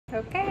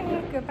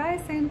Okay,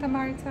 goodbye Santa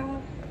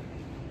Marta.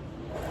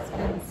 It's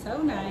been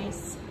so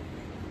nice.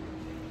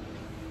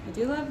 I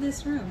do love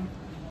this room.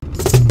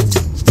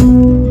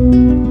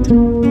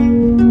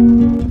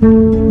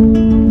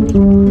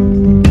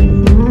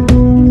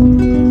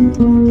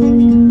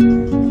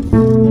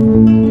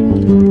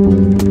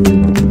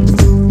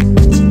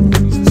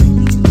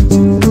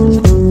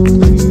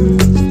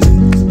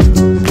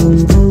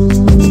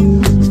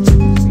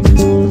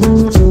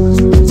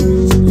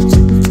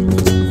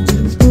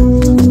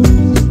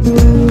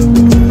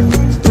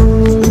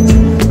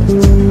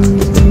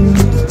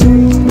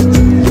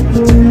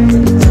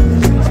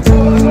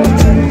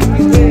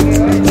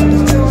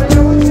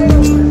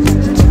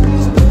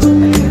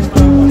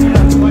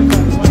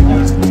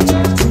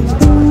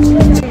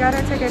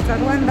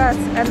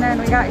 And then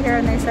we got here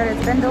and they said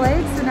it's been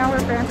delayed, so now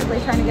we're frantically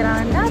trying to get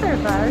on another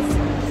bus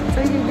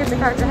so we can get to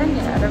Cartagena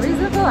at a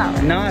reasonable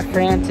hour. Not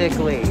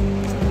frantically.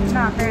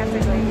 Not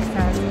frantically, he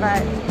says,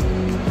 but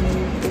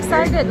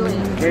excitedly.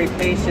 Very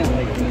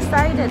patiently.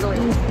 Excitedly.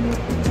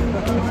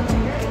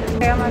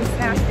 Okay, I'm on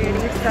snack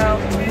duty, so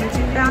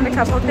found a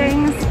couple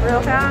things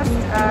real fast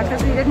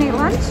because we didn't eat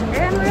lunch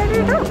and we're ready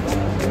to go.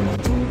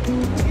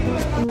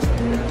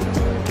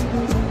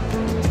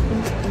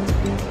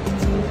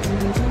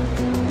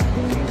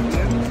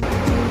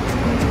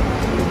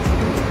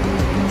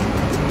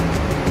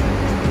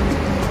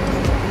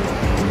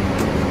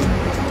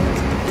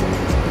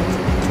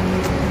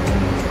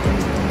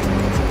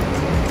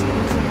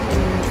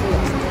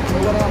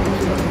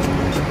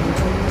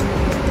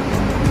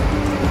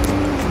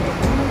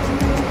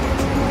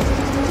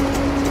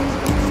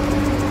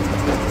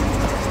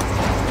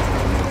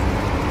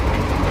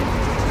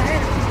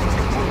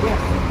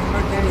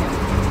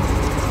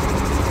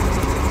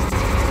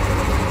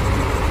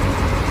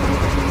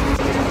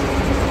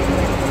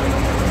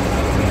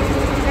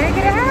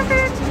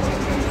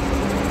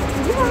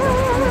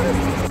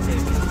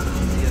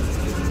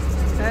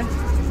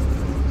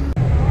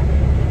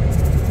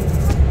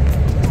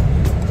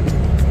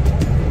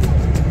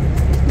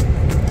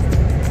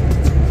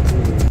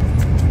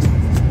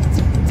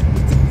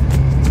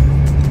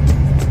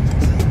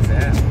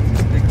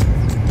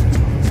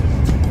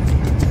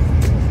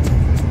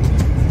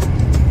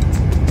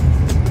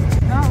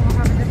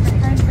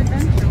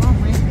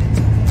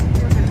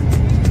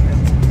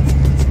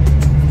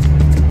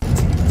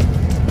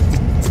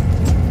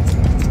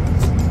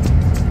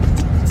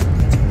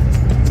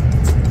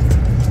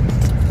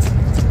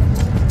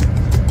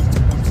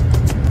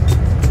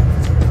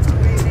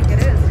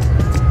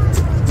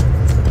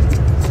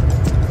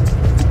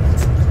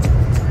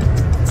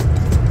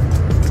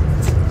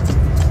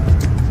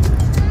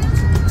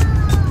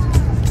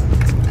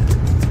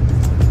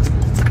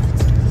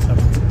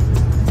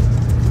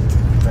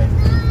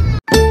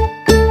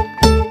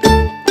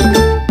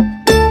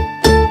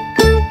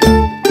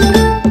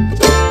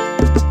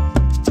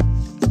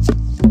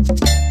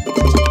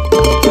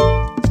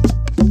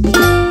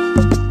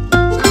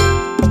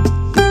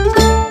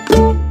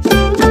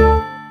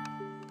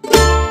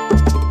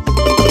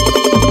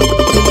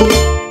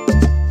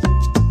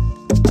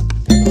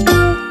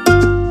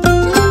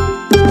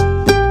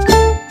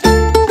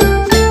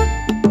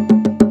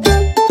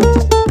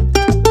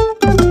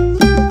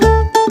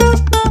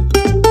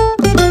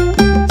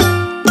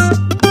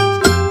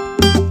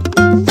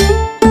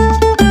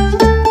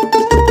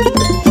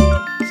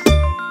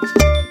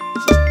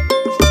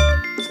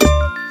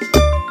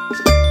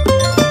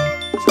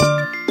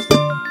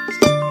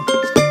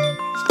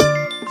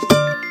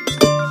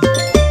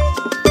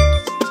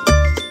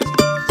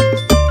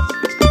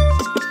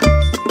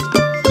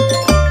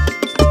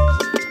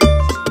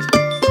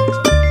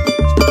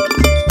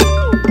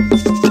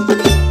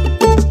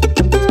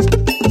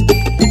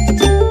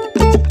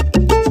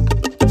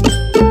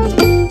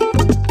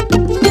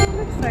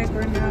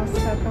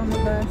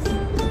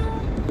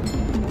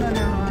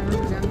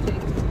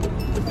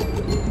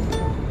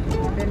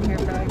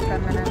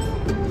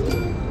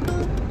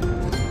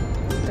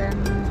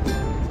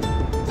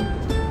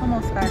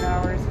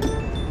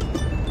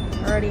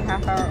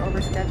 Half hour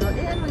over schedule,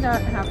 and we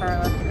got a half hour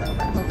left to go,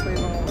 but hopefully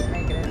we'll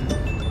make it in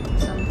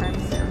sometime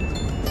soon.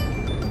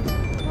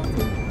 We'll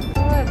see.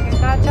 Look, it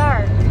got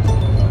dark.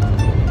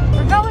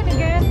 We're going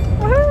again.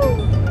 Woohoo!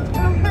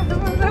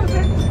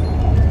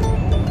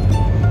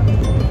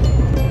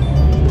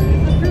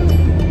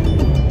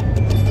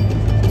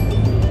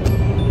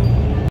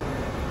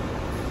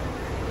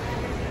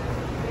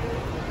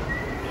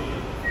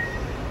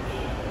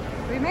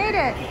 We made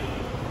it.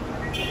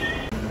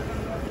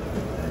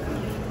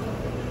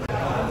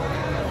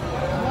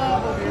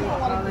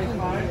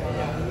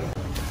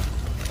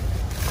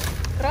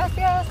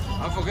 Gracias.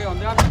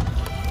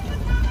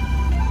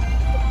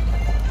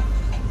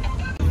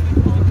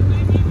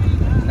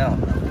 No,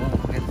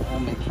 we'll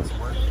make this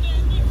work.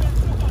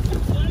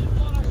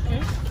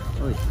 Okay.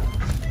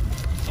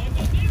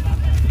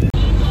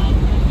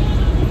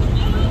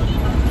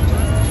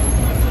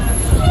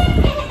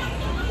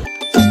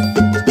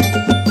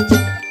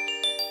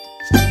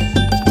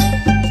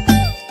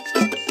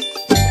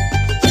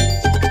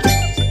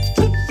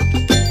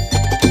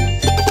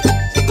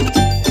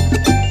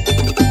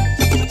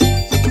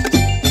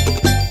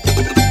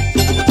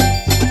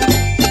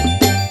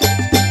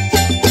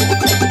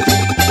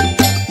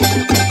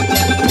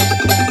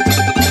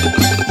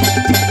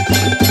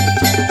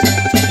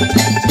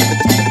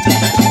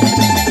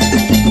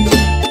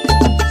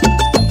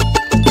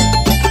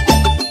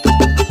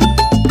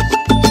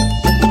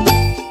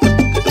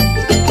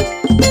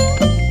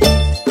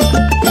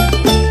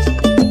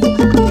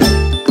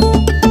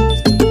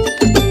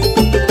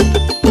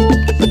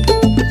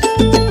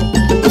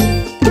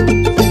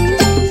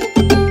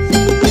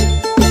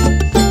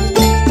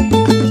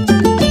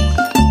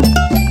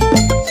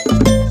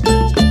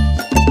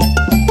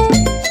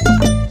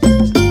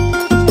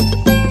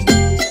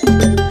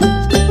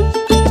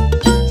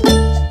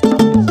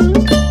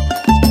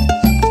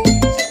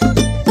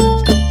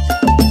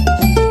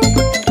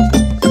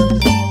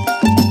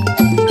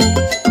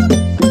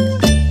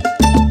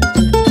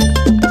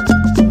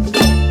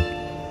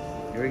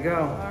 go.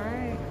 All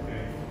right.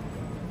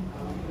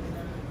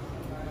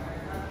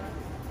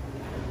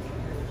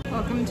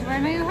 Welcome to our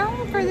new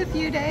home for the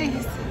few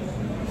days.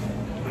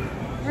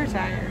 We're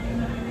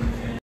tired.